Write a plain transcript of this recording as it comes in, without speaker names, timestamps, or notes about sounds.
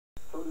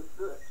so do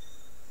spirits.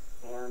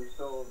 And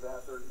so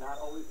that they're not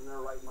always in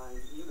their right mind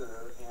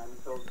either, and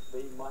so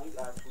they might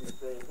actually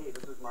say, hey,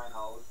 this is my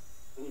house.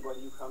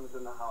 Anybody who comes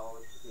in the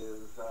house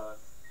is,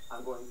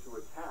 I'm going to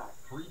attack.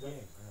 Free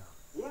game,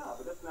 yeah. Yeah,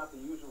 but that's not the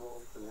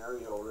usual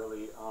scenario,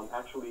 really.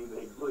 Actually,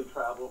 they really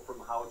travel from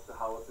house to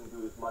house and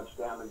do as much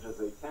damage as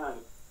they can.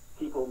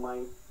 People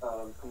might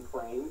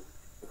complain,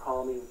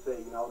 call me and say,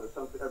 you know, there's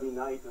something, every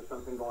night there's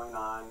something going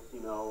on, you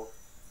know,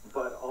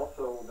 but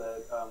also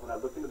that when I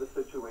look into the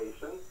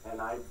situation,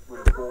 and I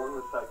was born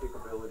with psychic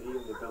ability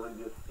and the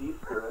ability to see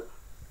spirits,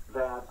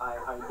 that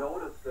I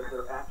noticed that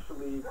they're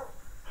actually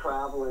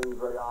traveling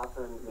very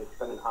often. They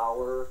spend an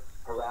hour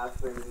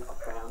harassing a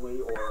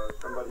family or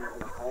somebody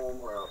in a home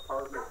or an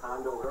apartment,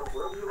 condo,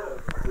 wherever you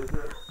live,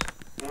 business,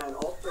 and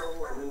also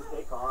then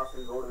take off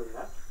and go to the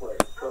next place.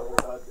 So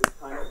it's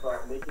kind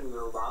of making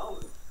their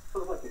rounds,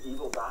 sort of like an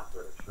evil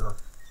doctor. Sure.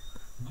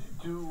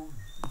 Do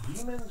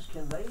demons,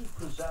 can they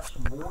possess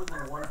more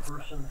than one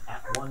person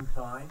at one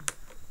time?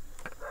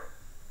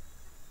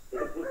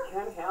 It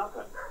can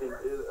happen.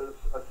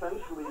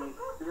 Essentially,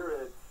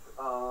 spirits,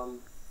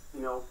 you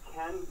know,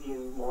 can be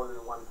in more than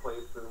one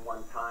place at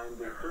one time.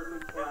 They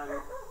certainly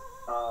can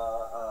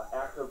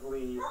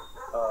actively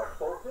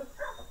focus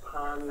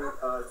upon 2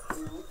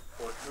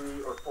 or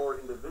 3 or 4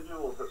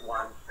 individuals at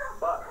once,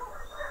 but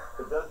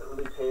it doesn't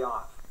really pay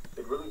off.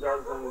 It really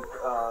doesn't.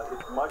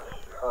 It's much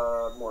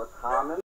more common